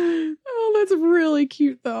 Oh, that's really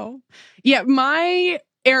cute though. Yeah, my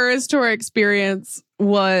Eras Tour experience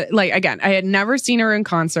was again, I had never seen her in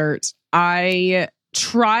concert. I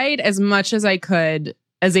tried as much as I could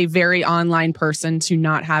as a very online person to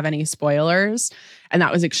not have any spoilers, and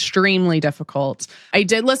that was extremely difficult. I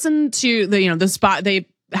did listen to they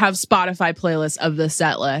have Spotify playlists of the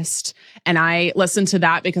set list, and I listened to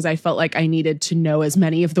that because I felt I needed to know as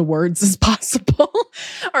many of the words as possible,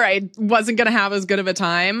 or I wasn't going to have as good of a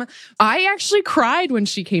time. I actually cried when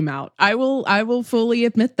she came out. I will fully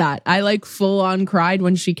admit that. I full on cried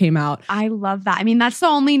when she came out. I love that. I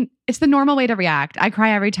mean, it's the normal way to react. I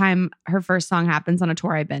cry every time her first song happens on a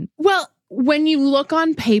tour I've been. Well, when you look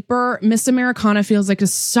on paper, Miss Americana feels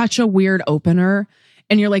such a weird opener.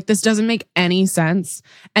 And you're this doesn't make any sense.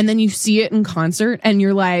 And then you see it in concert and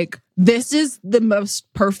you're this is the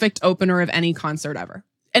most perfect opener of any concert ever.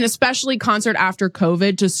 And especially concert after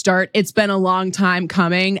COVID to start. It's been a long time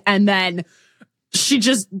coming. And then she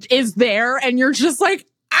just is there and you're just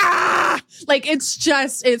it's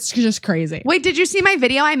just crazy. Wait, did you see my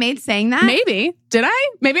video I made saying that? Maybe. Did I?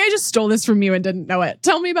 Maybe I just stole this from you and didn't know it.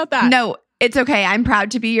 Tell me about that. No. It's okay. I'm proud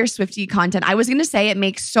to be your Swiftie content. I was going to say it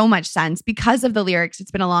makes so much sense because of the lyrics. It's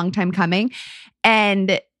been a long time coming.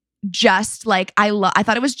 And just I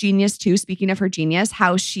thought it was genius too, speaking of her genius,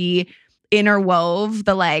 how she interwove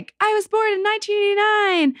the I was born in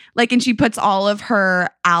 1989. And she puts all of her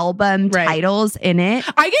album titles in it.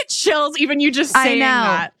 I get chills even you just saying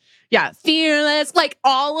that. Yeah, fearless,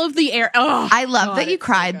 all of the air. Oh, I love that you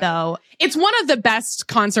cried, though. It's one of the best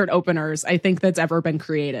concert openers, I think, that's ever been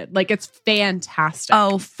created. It's fantastic.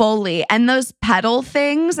 Oh, fully. And those pedal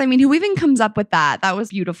things, I mean, who even comes up with that? That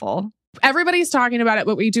was beautiful. Everybody's talking about it,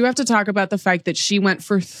 but we do have to talk about the fact that she went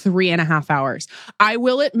for 3.5 hours. I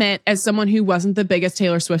will admit, as someone who wasn't the biggest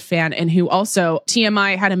Taylor Swift fan and who also,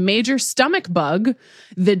 TMI, had a major stomach bug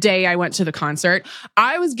the day I went to the concert,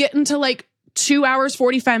 I was getting to 2 hours,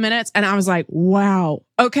 45 minutes. And I was wow,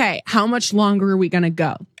 okay, how much longer are we going to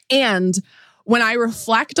go? And when I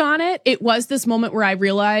reflect on it, it was this moment where I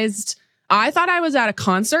realized I thought I was at a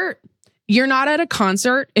concert. You're not at a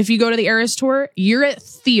concert. If you go to the Eras Tour, you're at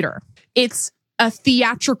theater. It's a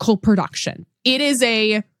theatrical production. It is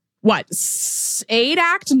a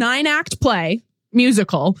 8-act, 9-act play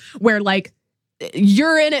musical where like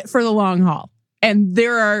you're in it for the long haul. And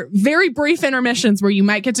there are very brief intermissions where you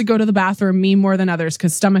might get to go to the bathroom, me more than others,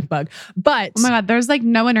 because stomach bug. But oh my God, there's like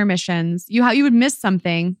no intermissions. You would miss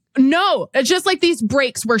something. No, it's just like these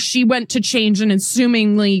breaks where she went to change and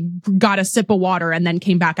assumingly got a sip of water and then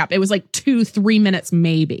came back up. It was like 2-3 minutes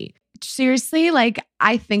maybe. Seriously, like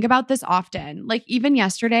I think about this often. Like even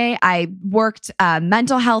yesterday, I worked a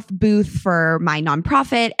mental health booth for my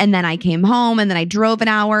nonprofit, and then I came home and then I drove an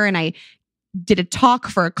hour and I did a talk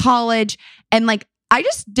for a college. And like, I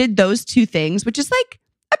just did those 2 things, which is like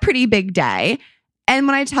a pretty big day. And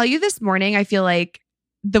when I tell you this morning, I feel like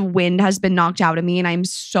the wind has been knocked out of me and I'm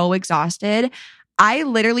so exhausted. I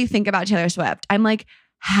literally think about Taylor Swift. I'm like,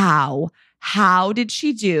 how did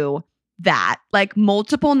she do that? Like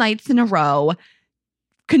multiple nights in a row,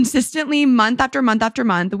 consistently month after month after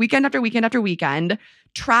month, weekend after weekend after weekend,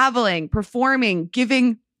 traveling, performing,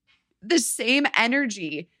 giving the same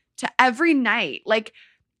energy to every night. Like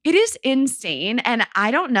it is insane. And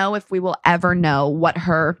I don't know if we will ever know what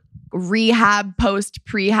her rehab,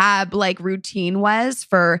 post-prehab like routine was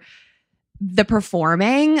for the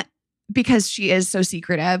performing, because she is so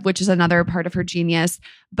secretive, which is another part of her genius.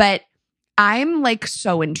 But I'm like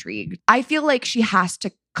so intrigued. I feel like she has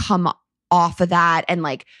to come off of that and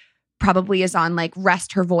like probably is on like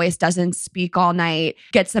rest her voice, doesn't speak all night,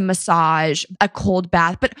 gets a massage, a cold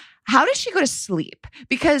bath. But how does she go to sleep?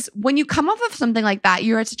 Because when you come off of something like that,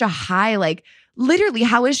 you're at such a high, like literally,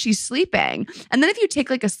 how is she sleeping? And then if you take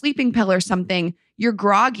like a sleeping pill or something, you're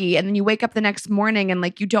groggy and then you wake up the next morning and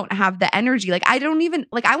like you don't have the energy. Like I don't even,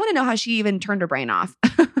 like I want to know how she even turned her brain off.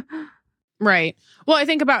 Right. Well, I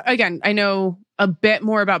think about, again, I know a bit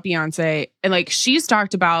more about Beyonce, and like she's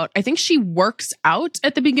talked about, I think she works out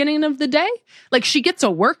at the beginning of the day. Like she gets a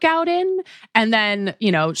workout in and then,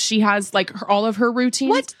 you know, she has like all of her routines.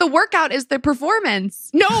 What? The workout is the performance.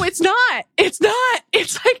 No, it's not. It's not.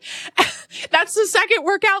 It's like, that's the second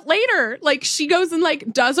workout later. Like she goes and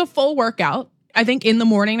like does a full workout, I think in the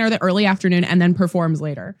morning or the early afternoon, and then performs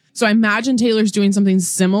later. So I imagine Taylor's doing something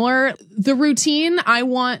similar. The routine I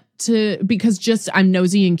want to, because just I'm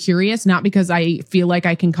nosy and curious, not because I feel like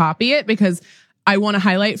I can copy it, because I want to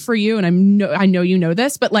highlight for you, and I know you know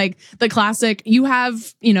this, but like the classic, you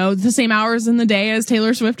have, you know, the same hours in the day as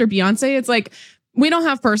Taylor Swift or Beyonce. It's like, we don't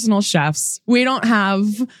have personal chefs. We don't have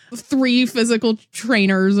 3 physical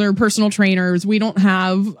trainers or personal trainers. We don't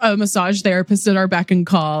have a massage therapist at our beck and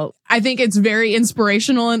call. I think it's very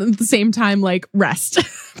inspirational and at the same time, like, rest.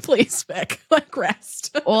 Please, Vic, like,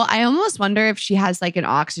 rest. Well, I almost wonder if she has like an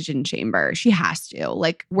oxygen chamber. She has to,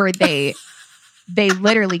 like, where they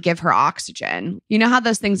literally give her oxygen. You know how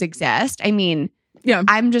those things exist? I mean, yeah,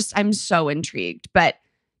 I'm so intrigued. But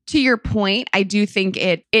to your point, I do think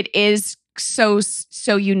it is so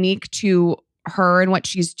unique to her and what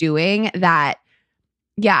she's doing that,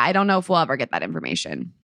 yeah, I don't know if we'll ever get that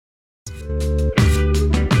information.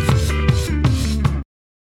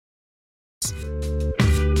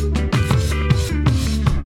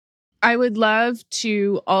 I would love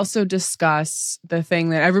to also discuss the thing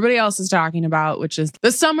that everybody else is talking about, which is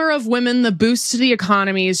the summer of women, the boost to the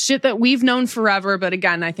economy, is shit that we've known forever. But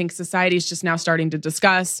again, I think society's just now starting to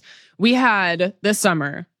discuss. We had this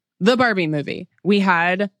summer the Barbie movie. We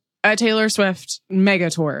had a Taylor Swift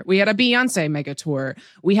mega tour. We had a Beyonce mega tour.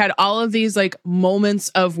 We had all of these like moments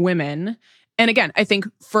of women. And again, I think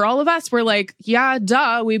for all of us, we're like, yeah,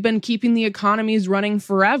 duh, we've been keeping the economies running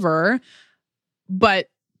forever. But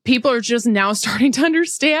people are just now starting to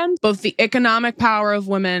understand both the economic power of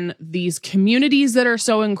women, these communities that are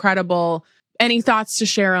so incredible. Any thoughts to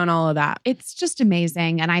share on all of that? It's just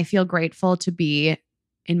amazing. And I feel grateful to be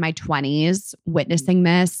in my 20s, witnessing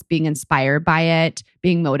this, being inspired by it,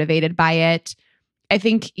 being motivated by it. I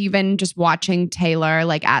think even just watching Taylor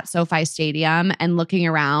like at SoFi Stadium and looking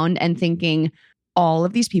around and thinking all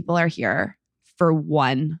of these people are here for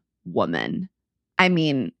one woman. I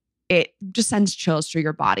mean, it just sends chills through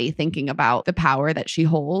your body thinking about the power that she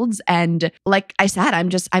holds. And like I said,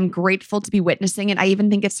 I'm grateful to be witnessing it. I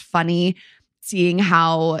even think it's funny seeing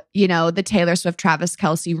how, you know, the Taylor Swift, Travis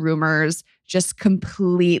Kelce rumors just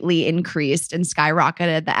completely increased and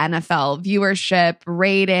skyrocketed the NFL viewership,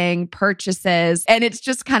 rating, purchases. And it's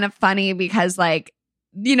just kind of funny because like,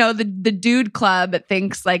 you know, the dude club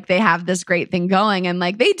thinks like they have this great thing going, and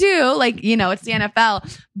like they do, like, you know, it's the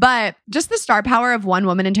NFL, but just the star power of one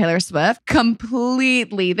woman in Taylor Swift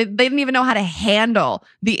completely, they didn't even know how to handle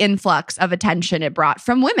the influx of attention it brought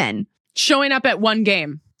from women. Showing up at one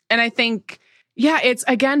game. And I think, yeah, it's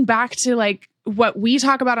again back to like what we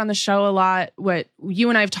talk about on the show a lot, what you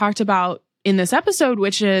and I have talked about in this episode,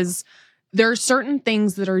 which is there are certain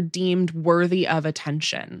things that are deemed worthy of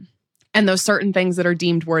attention. And those certain things that are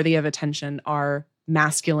deemed worthy of attention are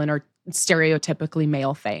masculine or stereotypically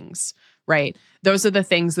male things, right? Those are the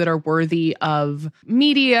things that are worthy of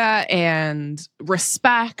media and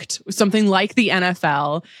respect, something like the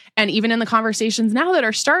NFL. And even in the conversations now that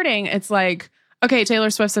are starting, it's like, okay, Taylor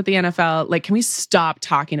Swift's at the NFL. Like, can we stop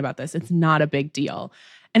talking about this? It's not a big deal.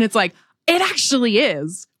 And it's like, it actually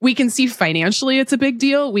is. We can see financially it's a big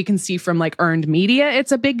deal. We can see from like earned media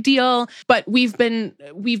it's a big deal. But we've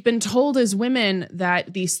been told as women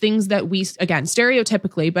that these things that we, again,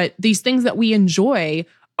 stereotypically, but these things that we enjoy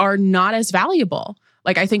are not as valuable.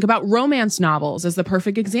 Like I think about romance novels as the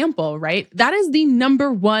perfect example, right? That is the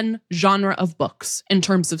number one genre of books in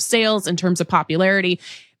terms of sales, in terms of popularity.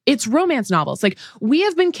 It's romance novels. Like we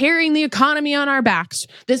have been carrying the economy on our backs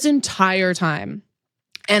this entire time.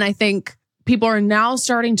 And I think people are now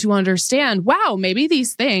starting to understand, wow, maybe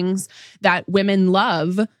these things that women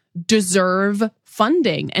love deserve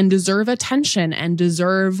funding and deserve attention and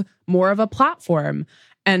deserve more of a platform.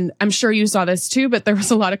 And I'm sure you saw this too, but there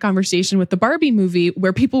was a lot of conversation with the Barbie movie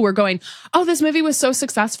where people were going, oh, this movie was so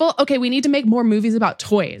successful. Okay, we need to make more movies about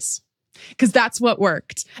toys because that's what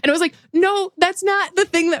worked. And it was like, no, that's not the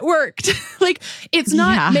thing that worked. Like, it's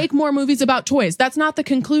not make more movies about toys. That's not the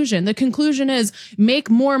conclusion. The conclusion is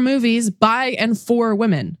make more movies by and for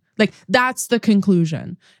women. Like, that's the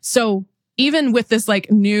conclusion. So even with this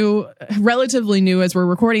like new, relatively new as we're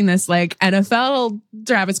recording this, like NFL,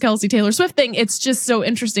 Travis Kelce, Taylor Swift thing, it's just so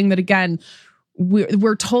interesting that again,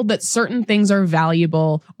 we're told that certain things are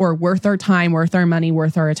valuable or worth our time, worth our money,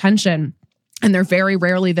 worth our attention. And they're very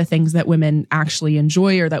rarely the things that women actually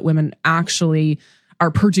enjoy or that women actually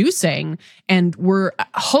are producing. And we're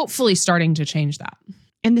hopefully starting to change that.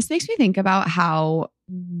 And this makes me think about how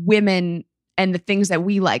women and the things that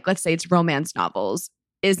we like, let's say it's romance novels,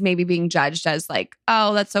 is maybe being judged as like,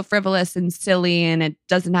 oh, that's so frivolous and silly and it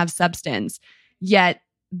doesn't have substance. Yet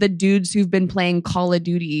the dudes who've been playing Call of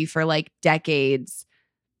Duty for like decades,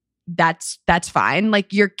 that's fine.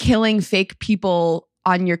 Like you're killing fake people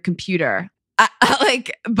on your computer.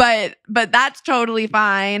 But that's totally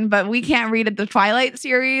fine. But we can't read at the Twilight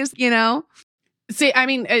series, you know? See, I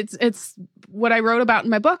mean, it's what I wrote about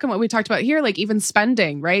in my book and what we talked about here, like even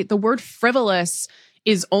spending, right? The word frivolous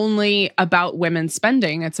is only about women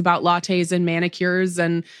spending. It's about lattes and manicures.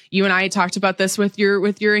 And you and I talked about this with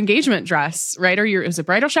your engagement dress, right? Or is it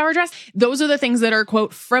bridal shower dress? Those are the things that are,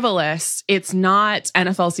 quote, frivolous. It's not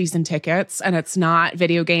NFL season tickets and it's not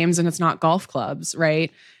video games and it's not golf clubs,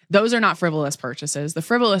 right? Those are not frivolous purchases. The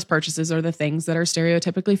frivolous purchases are the things that are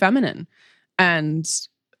stereotypically feminine. And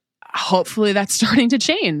hopefully that's starting to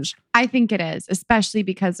change. I think it is, especially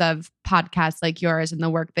because of podcasts like yours and the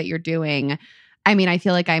work that you're doing. I mean, I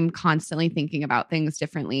feel like I'm constantly thinking about things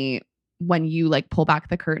differently when you like pull back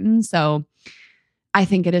the curtain. So I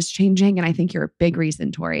think it is changing. And I think you're a big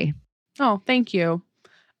reason, Tori. Oh, thank you.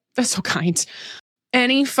 That's so kind.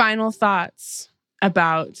 Any final thoughts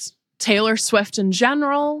about Taylor Swift in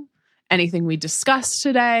general? Anything we discussed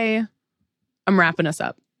today? I'm wrapping us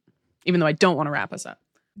up, even though I don't want to wrap us up.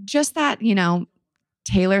 Just that, you know,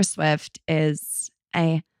 Taylor Swift is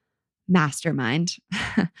a mastermind.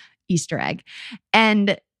 Easter egg.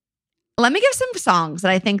 And let me give some songs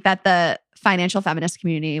that I think that the financial feminist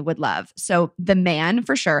community would love. So The Man,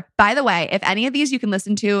 for sure. By the way, if any of these you can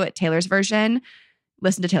listen to Taylor's version,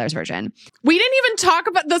 listen to Taylor's version. We didn't even talk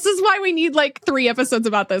about, this is why we need like 3 episodes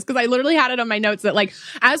about this, because I literally had it on my notes that like,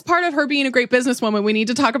 as part of her being a great businesswoman, we need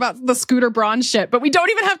to talk about the Scooter Braun shit, but we don't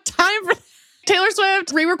even have time for that. Taylor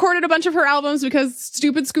Swift re-recorded a bunch of her albums because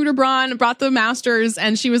stupid Scooter Braun brought the masters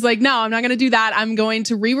and she was like, no, I'm not going to do that. I'm going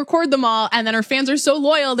to re-record them all. And then her fans are so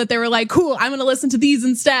loyal that they were like, cool, I'm going to listen to these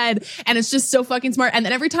instead. And it's just so fucking smart. And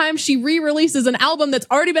then every time she re-releases an album that's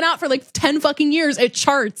already been out for like 10 fucking years, it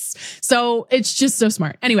charts. So it's just so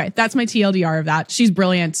smart. Anyway, that's my TLDR of that. She's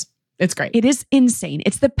brilliant. It's great. It is insane.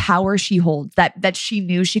 It's the power she holds that she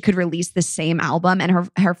knew she could release the same album and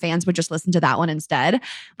her fans would just listen to that one instead.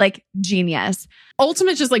 Like, genius.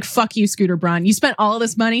 Ultimate just like, fuck you, Scooter Braun. You spent all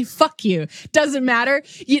this money. Fuck you. Doesn't matter.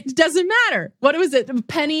 It doesn't matter. What was it?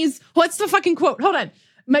 Pennies. What's the fucking quote? Hold on.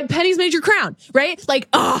 My pennies made your crown, right? Like,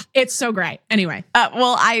 oh, it's so great. Anyway.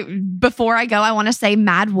 Before I go, I want to say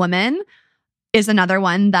Mad Woman is another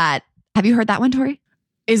one that, have you heard that one, Tori?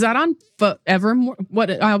 Is that on Evermore?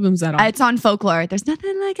 What album is that on? It's on Folklore. There's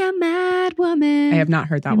nothing like a mad woman. I have not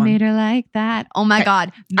heard that one. Made her like that. Oh my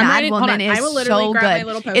God. Mad Woman is so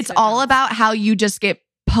good. It's all about how you just get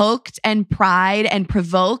poked and pried and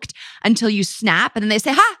provoked until you snap. And then they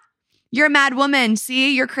say, ha, you're a mad woman.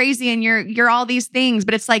 See, you're crazy and you're all these things.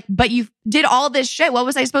 But it's like, but you did all this shit. What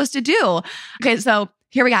was I supposed to do? Okay, so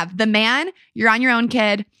here we have the man, you're on your own,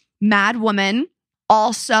 kid, mad woman.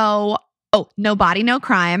 Also, no body, no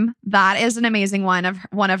crime. That is an amazing one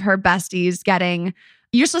of her besties getting.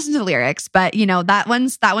 You just listen to the lyrics, but you know, that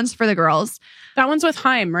one's for the girls. That one's with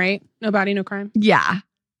Haim, right? No body, no crime. Yeah.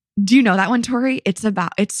 Do you know that one, Tori? It's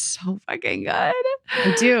so fucking good.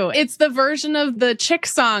 I do. It's the version of the Chick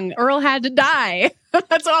song, Earl Had to Die.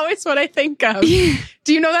 That's always what I think of.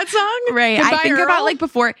 Do you know that song? Right. Goodbye, I think Earl? about like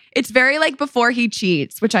before. It's very like before he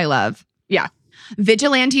cheats, which I love. Yeah.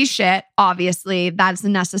 Vigilante shit, obviously. That's a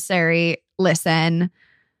necessary listen.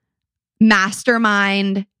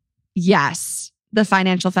 Mastermind. Yes. The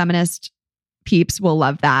financial feminist peeps will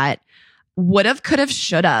love that. Would've, could've,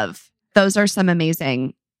 should've. Those are some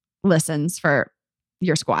amazing listens for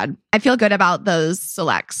your squad. I feel good about those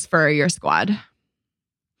selects for your squad.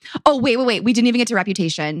 Oh, wait. We didn't even get to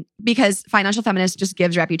Reputation because Financial Feminist just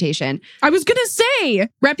gives Reputation. I was going to say,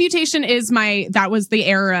 Reputation is that was the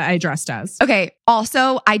era I dressed as. Okay.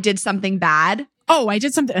 Also, I did something bad. Oh, I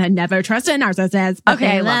did something. I never trust a narcissist.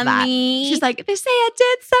 Okay, I love that. She's like, they say I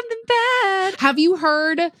did something bad. Have you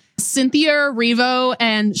heard Cynthia Erivo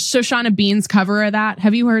and Shoshana Bean's cover of that?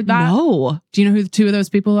 Have you heard that? No. Do you know who the two of those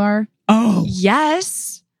people are? Oh,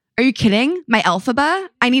 yes. Are you kidding? My Elphaba?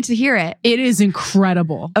 I need to hear it. It is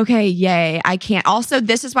incredible. Okay, yay. I can't. Also,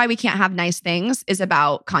 This Is Why We Can't Have Nice Things is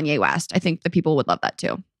about Kanye West. I think the people would love that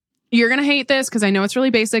too. You're going to hate this because I know it's really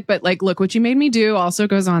basic, but like, Look What You Made Me Do also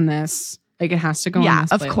goes on this. Like, it has to go on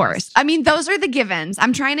this playlist. Of course. I mean, those are the givens.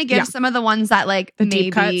 I'm trying to give some of the ones that like the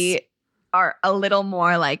maybe are a little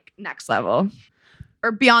more like next level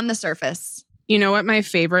or beyond the surface. You know what my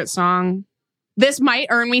favorite song? This might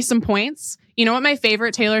earn me some points. You know what my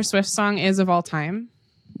favorite Taylor Swift song is of all time?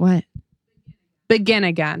 What? Begin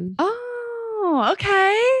Again. Oh,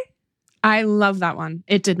 okay. I love that one.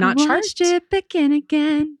 It did not chart. It begin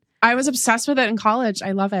again. I was obsessed with it in college.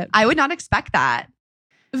 I love it. I would not expect that.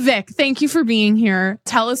 Vic, thank you for being here.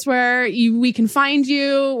 Tell us where we can find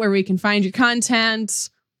you, where we can find your content.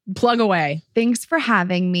 Plug away. Thanks for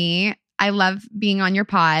having me. I love being on your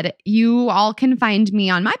pod. You all can find me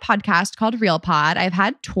on my podcast called Real Pod. I've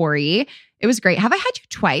had Tori. It was great. Have I had you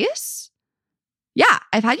twice? Yeah,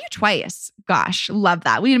 I've had you twice. Gosh, love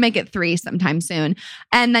that. We need to make it 3 sometime soon.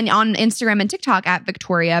 And then on Instagram and TikTok at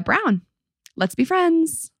Victoria Browne. Let's be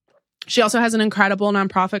friends. She also has an incredible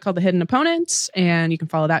nonprofit called The Hidden Opponent, and you can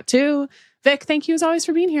follow that too. Vic, thank you as always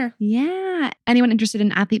for being here. Yeah. Anyone interested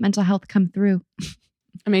in athlete mental health, come through.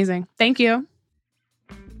 Amazing. Thank you.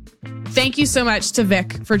 Thank you so much to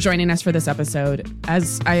Vic for joining us for this episode.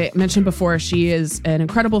 As I mentioned before, she is an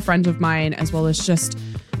incredible friend of mine, as well as just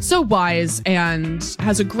so wise, and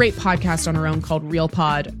has a great podcast on her own called Real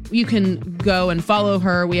Pod. You can go and follow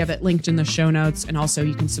her. We have it linked in the show notes. And also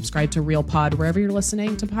you can subscribe to Real Pod wherever you're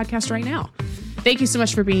listening to podcasts right now. Thank you so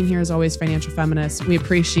much for being here as always, Financial Feminist. We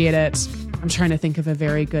appreciate it. I'm trying to think of a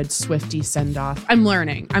very good Swiftie send-off. I'm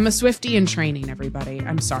learning. I'm a Swiftie in training, everybody.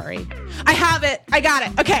 I'm sorry. I have it. I got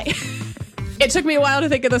it. Okay. It took me a while to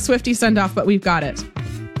think of the Swiftie send-off, but we've got it.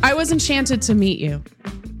 I was enchanted to meet you.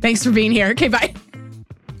 Thanks for being here. Okay, bye.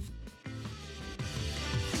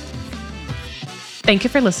 Thank you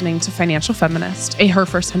for listening to Financial Feminist, a Her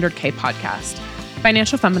First 100K podcast.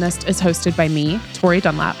 Financial Feminist is hosted by me, Tori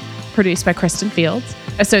Dunlap, produced by Kristen Fields,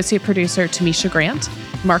 associate producer Tamisha Grant,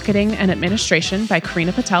 marketing and administration by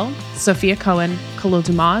Karina Patel, Sophia Cohen, Khalil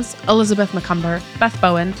Dumas, Elizabeth McCumber, Beth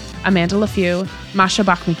Bowen, Amanda LaFew, Masha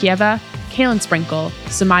Bakhmikieva, Kaylin Sprinkle,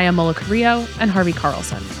 Samaya Molocario, and Harvey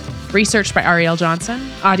Carlson. Research by Ariel Johnson,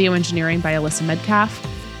 audio engineering by Alyssa Medcalf,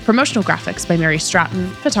 promotional graphics by Mary Stratton,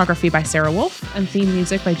 photography by Sarah Wolf, and theme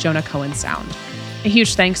music by Jonah Cohen Sound. A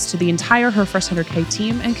huge thanks to the entire Her First 100K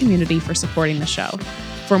team and community for supporting the show.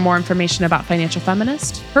 For more information about Financial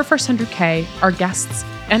Feminist, Her First 100K, our guests,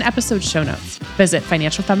 and episode show notes, visit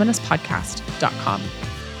financialfeministpodcast.com.